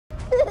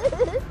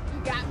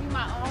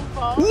my own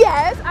phone?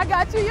 Yes, I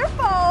got you your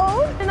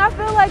phone. And I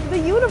feel like the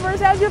universe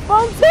has your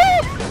phone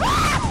too.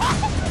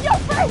 You're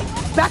free.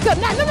 Back up.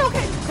 No,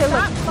 okay.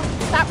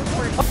 Stop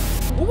recording.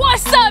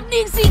 What's up,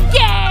 NEEZY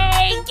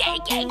gang?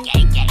 Gang.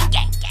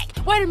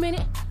 Wait a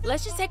minute.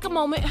 Let's just take a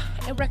moment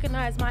and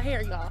recognize my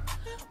hair, y'all.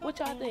 What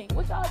y'all think?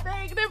 What y'all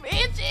think? Them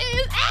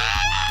itches.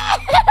 Ah!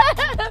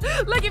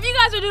 Look, if you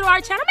guys are new to our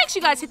channel, make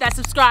sure you guys hit that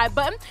subscribe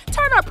button,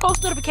 turn our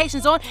post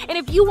notifications on, and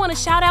if you want a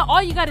shout out,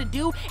 all you gotta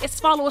do is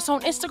follow us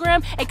on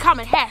Instagram and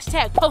comment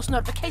hashtag post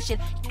notification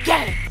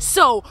gang.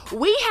 So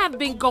we have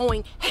been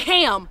going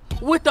ham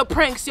with the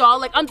pranks, y'all.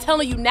 Like, I'm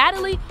telling you,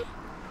 Natalie,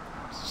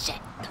 shit,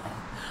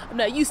 I'm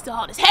not used to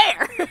all this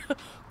hair.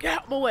 Get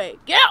out my way.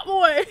 Get out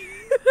my way.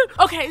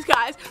 Okay,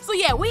 guys. So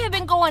yeah, we have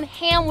been going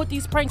ham with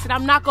these pranks, and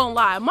I'm not gonna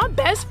lie. My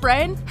best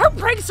friend, her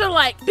pranks are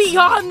like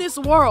beyond this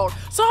world.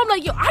 So I'm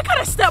like, yo, I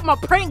gotta step my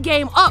prank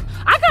game up.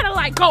 I gotta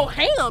like go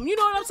ham. You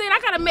know what I'm saying? I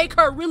gotta make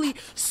her really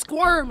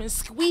squirm and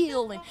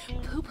squeal and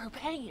poop her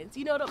pants.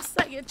 You know what I'm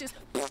saying? Just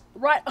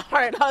right. All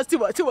right, that's too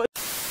much.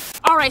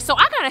 All right, so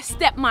I gotta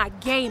step my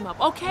game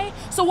up, okay?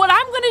 So what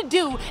I'm gonna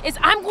do is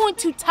I'm going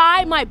to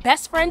tie my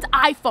best friend's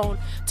iPhone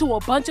to a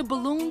bunch of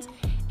balloons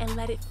and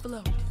let it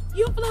float.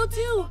 You float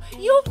too.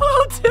 You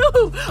float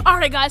too. All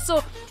right, guys.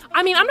 So,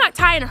 I mean, I'm not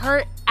tying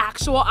her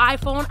actual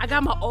iPhone. I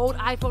got my old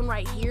iPhone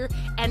right here,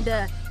 and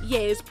yeah,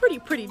 it's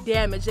pretty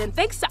damaged. And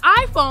thanks to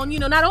iPhone, you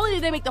know, not only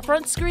did they make the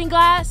front screen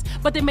glass,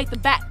 but they make the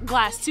back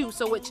glass too,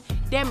 so which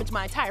damaged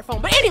my entire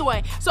phone. But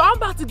anyway, so I'm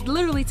about to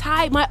literally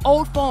tie my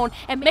old phone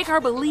and make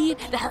her believe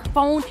that her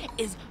phone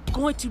is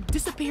going to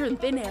disappear in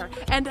thin air,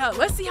 and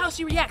let's see how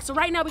she reacts. So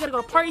right now we gotta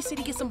go to Party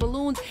City, get some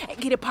balloons, and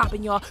get it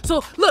popping, y'all.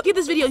 So look, give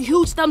this video a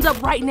huge thumbs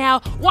up right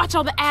now. Watch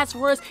all the ads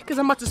for us, because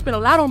I'm about to spend a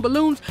lot on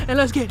balloons, and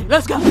let's get it.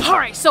 Let's go. All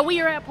right, so we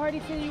are at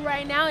Party City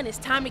right now, and it's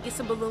time to get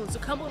some balloons. So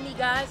come with me,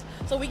 guys,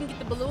 so we can get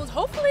the balloons.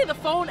 Hopefully the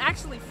phone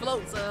actually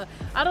floats.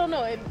 I don't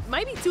know, it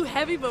might be too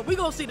heavy, but we're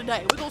gonna see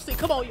today. We're gonna see.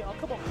 Come on, y'all,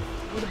 come on.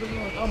 Where the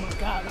balloons? Oh my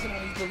God, look at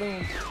all these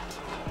balloons.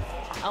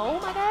 Oh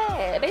my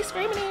God, they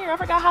screaming in here. I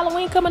forgot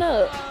Halloween coming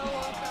up.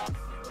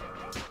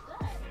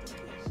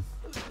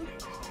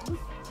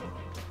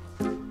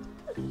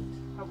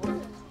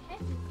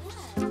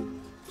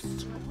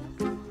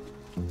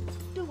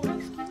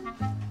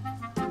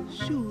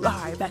 All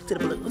right, back to the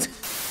balloons.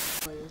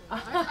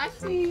 I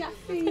see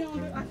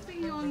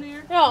you on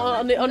there. Oh,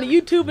 on the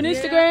YouTube and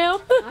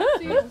Instagram. I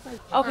see it.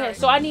 Okay, Right.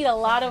 So I need a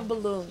lot of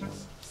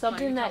balloons.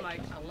 Something that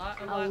Like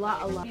a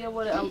lot. Yeah,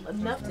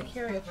 enough to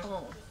carry a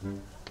phone.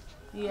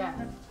 Yeah.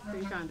 So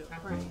you're trying to do a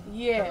prank.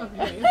 Yeah.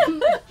 Okay.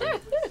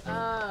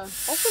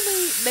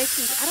 Hopefully they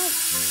can.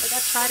 I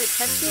tried to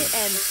test it,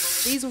 and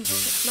these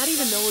ones, not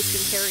even those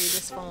can carry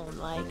this phone.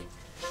 Like,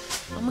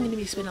 I'm gonna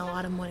be spending a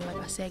lot of money. Like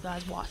I said,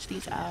 guys, watch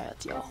these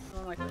ads, y'all.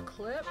 So like a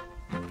clip.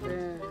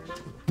 Then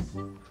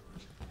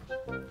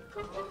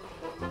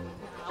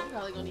I'm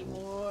probably gonna need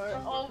more.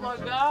 Oh my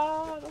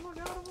God. Oh my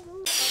God. Oh my God.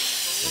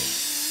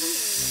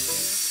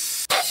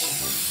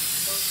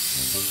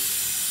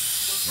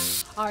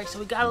 All right, so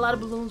we got a lot of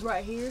balloons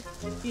right here.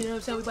 You know what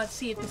I'm saying? We're about to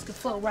see if this can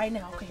float right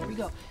now. Okay, here we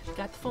go.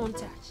 Got the phone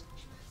attached.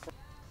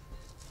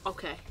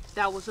 Okay,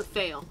 that was a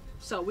fail.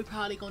 So we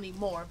probably gonna need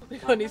more. We're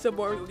gonna need some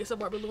more. We're gonna get some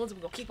more balloons, and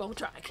we're gonna keep on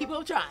trying. Keep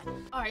on trying.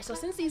 All right, so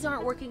since these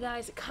aren't working,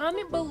 guys,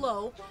 comment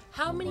below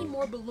how many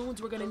more balloons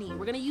we're gonna need.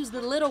 We're gonna use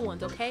the little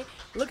ones, okay?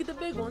 Look at the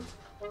big ones.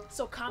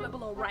 So comment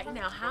below right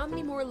now, how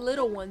many more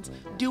little ones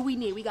do we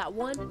need? We got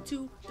 1,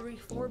 2, 3,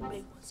 4 big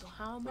ones. So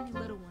how many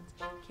little ones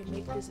can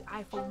make this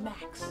iPhone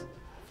Max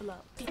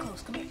float? Get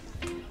close, come here.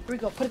 Here we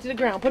go, put it to the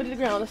ground, put it to the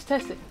ground. Let's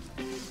test it.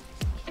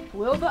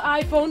 Will the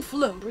iPhone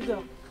float? Here we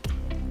go.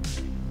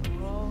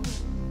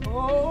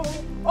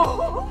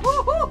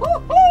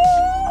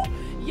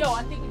 Yo,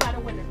 I think we got a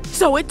winner.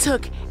 So it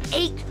took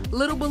 8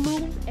 little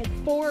balloons and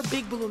 4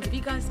 big balloons. If you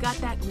guys got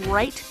that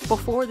right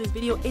before this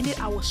video ended,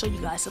 I will show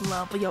you guys some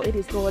love. But yo, it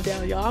is going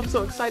down, y'all. I'm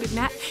so excited.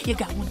 Nat, you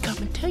got one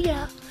coming to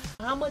ya.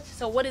 How much?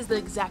 So what is the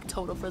exact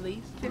total for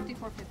these?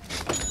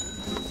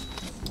 $54.50.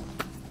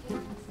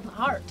 My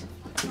heart,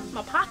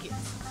 my pockets.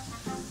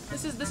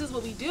 This is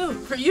what we do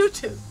for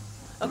YouTube.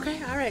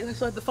 Okay, all right. Let's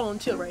let the phone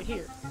chill right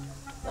here.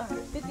 All right,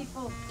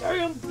 54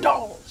 damn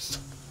dollars.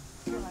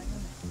 All right,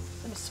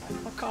 let me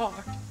swipe my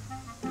card.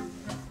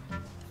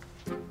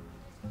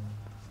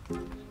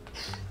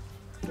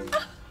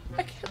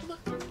 I can't look.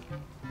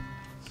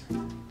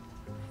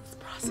 It's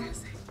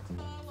processing.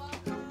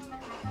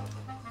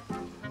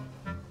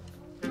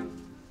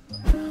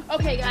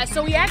 Okay, guys,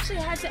 so we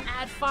actually had to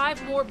add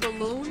 5 more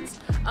balloons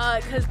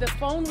because the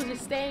phone was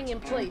just staying in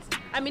place.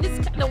 I mean,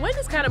 the wind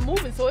is kind of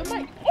moving, so it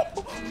might.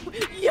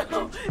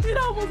 Yo, it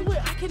almost went.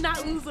 I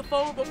cannot lose the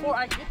phone before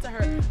I get to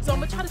her. So I'm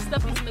gonna try to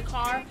stuff these in the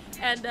car,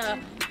 and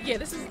yeah,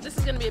 this is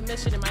gonna be a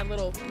mission in my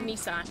little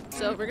Nissan.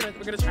 So we're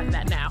gonna try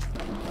that now.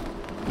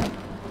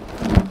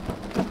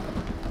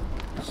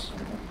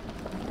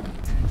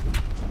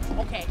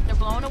 Okay, they're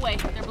blowing away.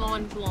 They're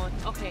blowing.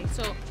 Okay,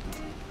 so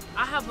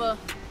I have a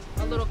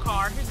little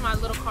car. Here's my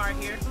little car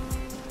here.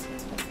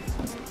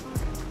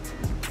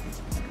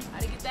 How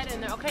to get that fit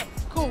in there. Okay,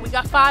 cool. We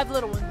got 5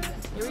 little ones in there.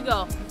 Here we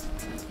go.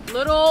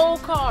 Little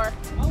car.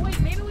 Oh wait,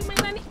 maybe we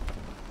might not need.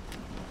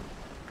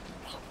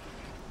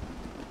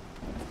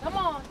 Come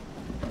on.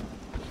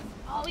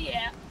 Oh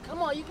yeah.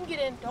 Come on, you can get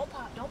in. Don't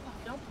pop, don't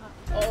pop, don't pop.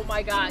 Oh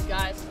my God,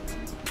 guys.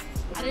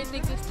 I didn't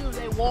think this dude,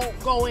 they won't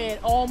go in.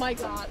 Oh my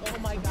God, oh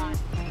my God.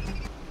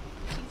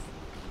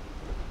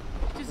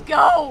 Just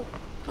go,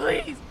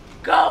 please,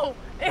 go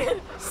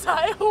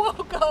inside.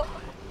 Won't go.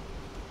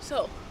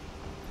 So,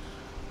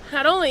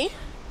 not only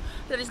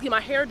did I just get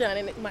my hair done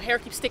and my hair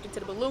keeps sticking to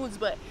the balloons,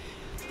 but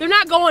they're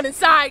not going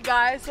inside,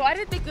 guys. So I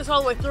didn't think this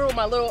all the way through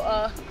my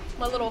little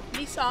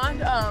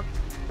Nissan.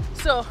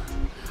 So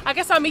I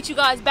guess I'll meet you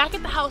guys back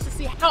at the house to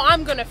see how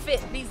I'm gonna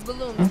fit these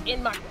balloons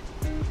in my.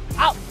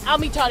 I'll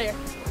meet y'all there.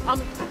 I'll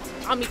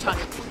meet y'all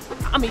there.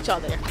 I'll meet y'all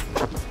there.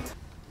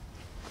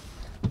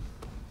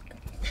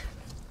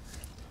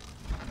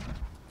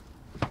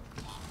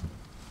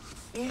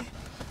 Yeah.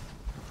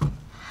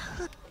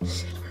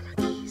 Shit, where are my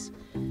keys?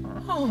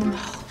 Oh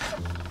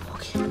no.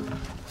 Okay.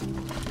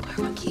 Where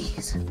are my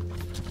keys?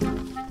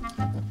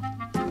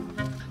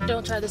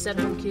 Don't try this at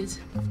home, kids.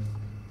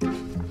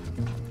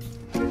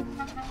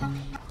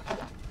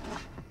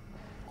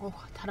 Oh,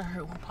 I thought I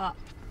heard one pop.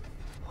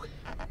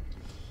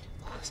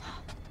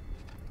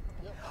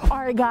 All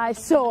right, guys,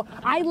 so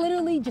I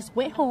literally just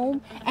went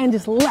home and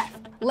just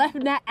left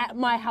Nat at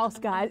my house,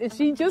 guys, and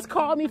she just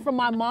called me from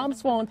my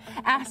mom's phone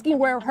asking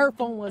where her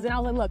phone was, and I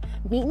was like, look,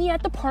 meet me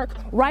at the park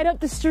right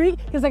up the street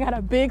because I got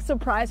a big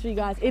surprise for you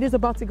guys. It is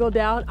about to go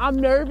down. I'm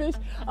nervous.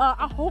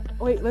 I hope,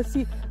 wait, let's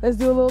see, let's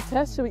do a little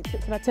test. Can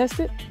I test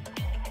it?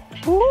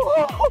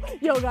 Ooh.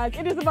 Yo, guys,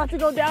 it is about to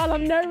go down.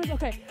 I'm nervous.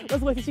 Okay,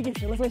 let's wait till she gets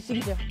here. Let's wait till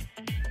she gets here.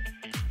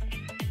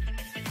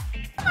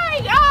 Oh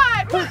my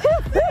God, what is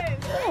this?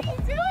 What are you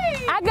doing?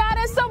 I got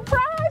a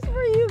surprise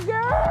for you,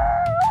 girl.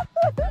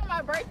 It's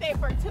my birthday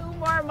for 2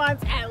 more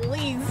months at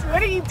least.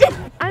 What are you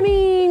doing? I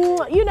mean,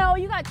 you know,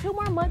 you got 2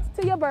 more months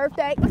to your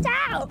birthday. Watch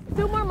out!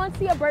 2 more months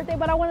to your birthday,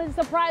 but I wanted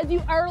to surprise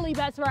you early,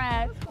 best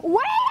friend.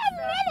 Wait a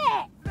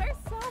minute! They're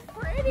so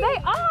pretty. They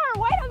are.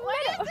 Wait a minute.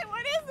 What is it?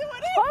 What is it?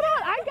 What is Hold it?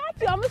 on, I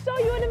got you. I'm gonna show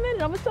you in a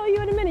minute. I'm gonna show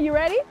you in a minute. You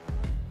ready?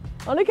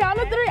 On the count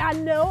of 3. I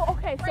know.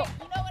 Okay, so. Frank,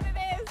 you know what it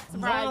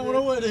is? I don't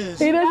know what it is.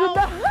 He doesn't know.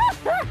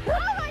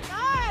 Oh my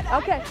God.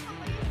 Okay.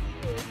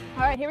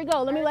 All right, here we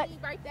go. Let me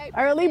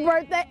Early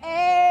birthday.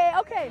 Hey,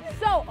 okay,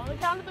 so on the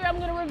count of 3, I'm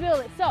gonna reveal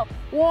it. So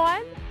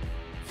 1,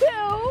 2,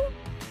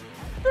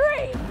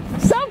 3.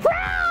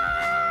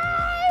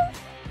 Surprise!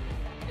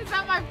 Is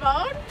that my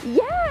phone?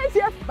 Yes,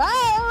 your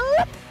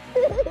phone.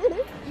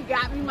 You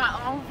got me my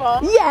own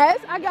phone. Yes,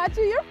 I got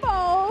you your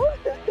phone.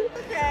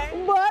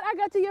 Okay. But I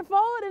got you your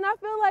phone, and I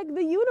feel like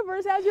the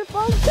universe has your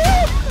phone too.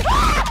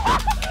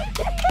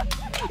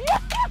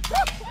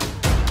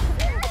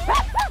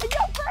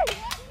 You're free.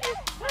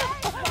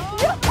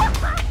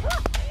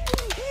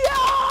 Yo,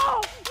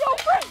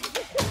 free.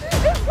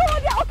 It's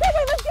going down. Okay,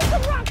 wait, let's get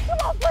some rocks.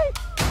 Come on, free.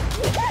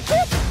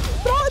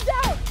 Throw it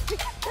down.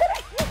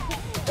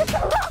 Get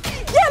some rocks.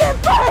 Get it,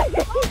 free.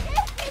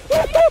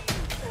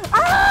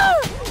 Ah!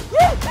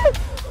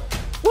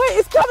 Wait,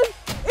 it's coming.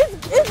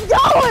 It's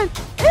going.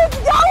 It's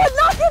going.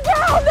 Knock it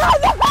down. No.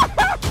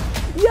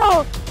 Yo,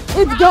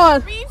 it's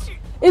gone.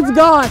 It's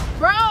gone.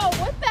 Bro,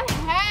 what the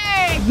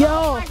heck? Yo.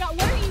 Oh my God,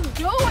 what are you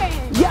doing?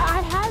 Yeah,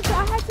 I had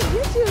to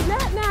get you.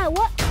 Nat,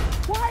 what?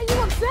 Why are you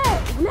upset?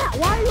 Nat,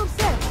 why are you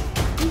upset?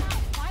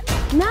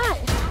 Nat,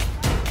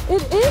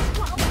 it is.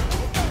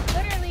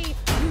 Literally,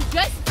 you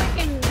just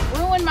freaking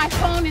ruined my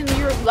phone in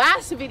your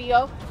last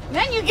video.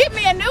 Then you give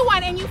me a new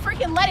one and you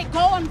freaking let it go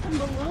on some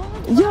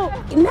balloons. Yo,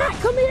 Nat,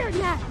 come here,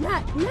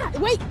 Nat,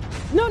 wait.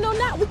 No,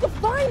 Nat, we can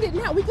find it,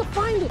 Nat, we can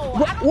find it.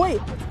 Oh,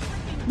 Wait,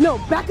 no,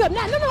 back up,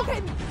 Nat, no,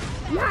 okay.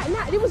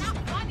 Nat, it was,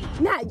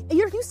 Nat,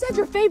 you said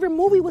your favorite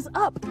movie was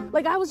Up.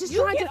 Like, I was just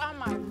trying to. On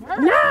my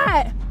nerves.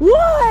 Nat,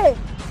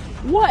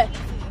 what?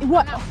 I'm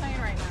not playing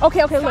right now.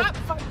 Okay, look.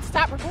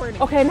 Stop recording.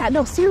 Okay, Nat,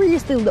 no,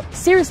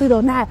 seriously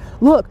though, Nat,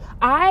 look,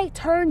 I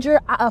turned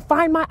your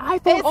Find My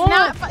iPhone It's on.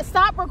 not.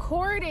 Stop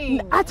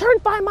recording. I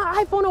turned Find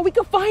My iPhone on. We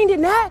could find it,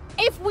 Nat.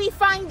 If we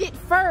find it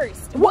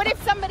first, what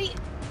if somebody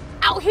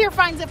out here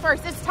finds it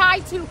first? It's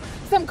tied to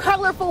some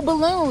colorful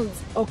balloons.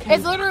 Okay.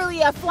 It's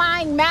literally a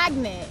flying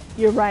magnet.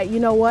 You're right. You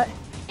know what?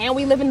 And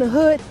we live in the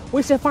hood.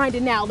 We should find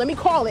it now. Let me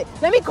call it.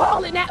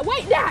 Nat.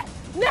 Wait, Nat,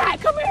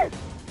 come here.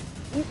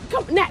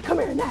 Nat, come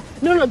here, Nat.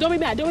 No, don't be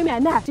mad.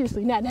 Nat,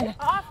 seriously, Nat.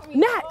 Off me.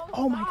 Nat,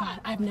 oh my God,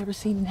 I've never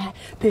seen Nat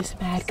this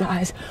mad,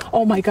 guys.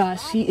 Oh my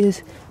gosh, she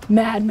is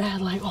mad,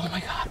 like, oh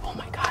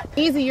my God.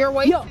 Easy, you're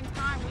wasting Yo.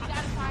 time. We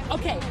gotta find it.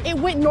 Okay, it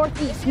went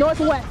northeast,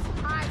 northwest.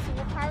 Alright, so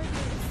we'll probably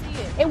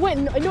see it. It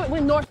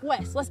went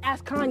northwest. Let's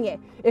ask Kanye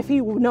if he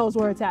knows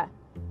where it's at.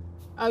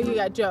 Oh, you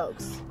got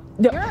jokes.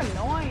 No. You're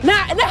annoying.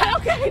 Nat,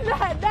 okay,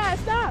 Nat,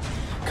 stop.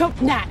 Come,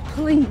 Nat,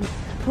 please,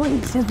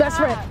 his best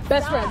friend.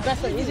 It's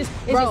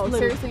Bro, just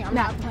seriously, I'm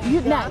not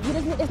playing.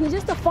 It's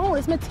just a phone.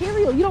 It's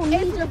material. You don't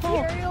need your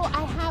phone. Material,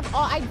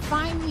 I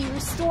finally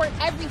restored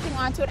everything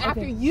onto it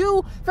after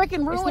you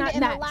freaking ruined it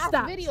in the last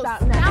video.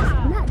 Stop.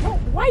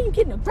 Nat, Why are you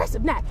getting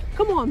aggressive, Nat?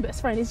 Come on,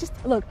 best friend. It's just,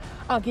 look,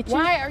 I'll get you.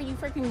 Why are you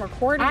freaking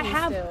recording me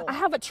still? I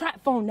have a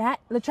trap phone, Nat.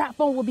 The trap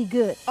phone will be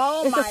good.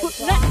 Oh it's my God.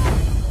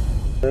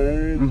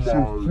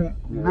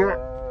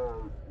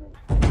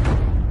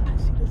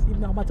 She doesn't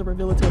even know I'm about to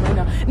reveal it to her right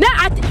now.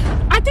 Nat,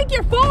 I think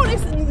your phone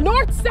is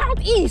north,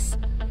 south, east.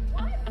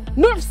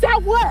 North,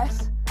 south,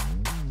 west.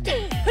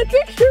 I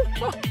think your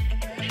phone.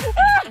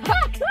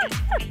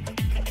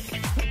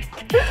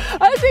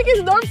 I think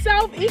it's north,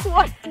 south, east,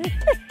 west.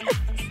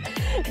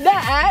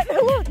 That,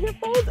 look, your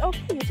phone's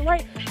okay. It's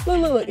right.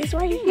 Look, it's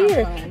right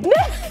here.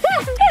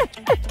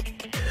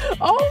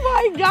 Oh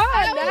my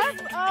God,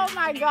 oh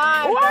my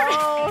God,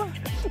 bro.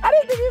 I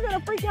didn't think you were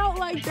gonna freak out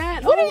like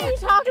that. What are you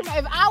talking about?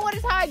 If I would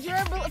have tied your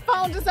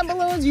phone to some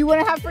balloons, you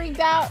wouldn't have freaked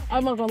out?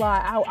 I'm not gonna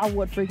lie, I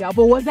would freak out.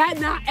 But was that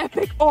not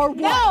epic or what?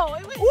 No,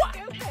 it was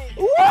stupid.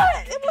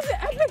 What? It was an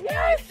epic.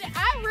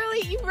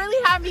 You really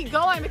had me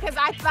going because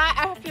I thought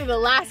after the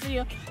last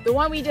video, the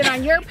one we did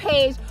on your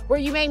page, where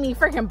you made me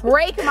freaking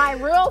break my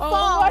real phone.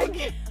 Oh my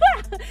God.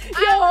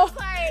 Yo,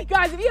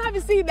 guys, if you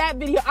haven't seen that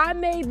video, I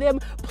made them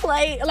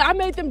I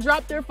made them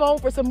drop their phone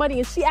for some money,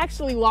 and she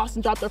actually lost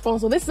and dropped their phone.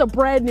 So this is a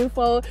brand new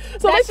phone.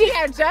 So that she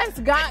had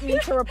just got me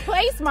to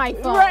replace my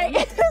phone. Right.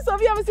 So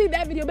if you haven't seen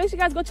that video, make sure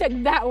you guys go check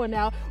that one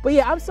out. But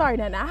yeah, I'm sorry,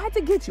 Nana. I had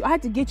to get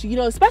you. You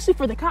know, especially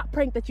for the cop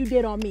prank that you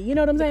did on me. You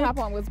know what I'm saying? The cop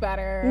one was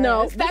better.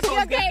 No. Step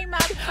your game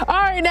up. All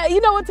right, now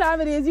you know what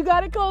time it is. You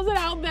gotta close it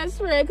out, best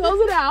friend. Close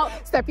it out.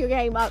 Step your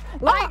game up.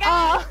 Like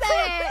I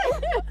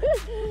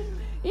said.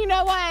 You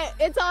know what?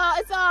 It's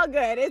all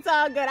good. It's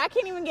all good. I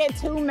can't even get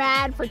too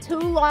mad for too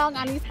long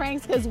on these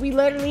pranks because we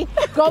literally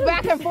go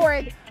back and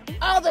forth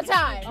all the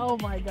time. Oh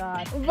my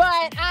God.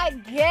 But I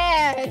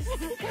guess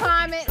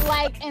comment,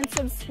 like, and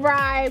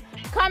subscribe.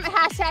 Comment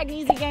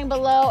 #NEEZY gang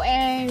below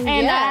and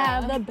I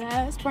have the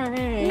best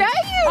friend. No,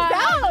 you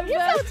don't. You're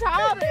so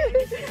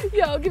childish.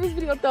 Yo, give this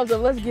video a thumbs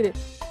up. Let's get it.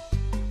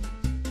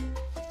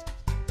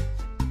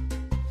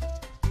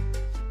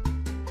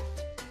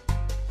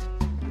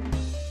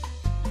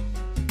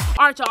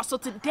 All right, y'all, so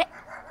today,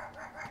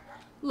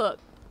 look,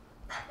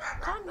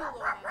 calm your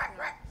little ass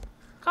down.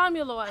 Calm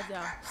your little ass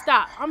down.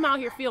 Stop, I'm out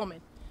here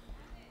filming.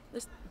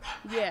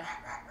 Yeah.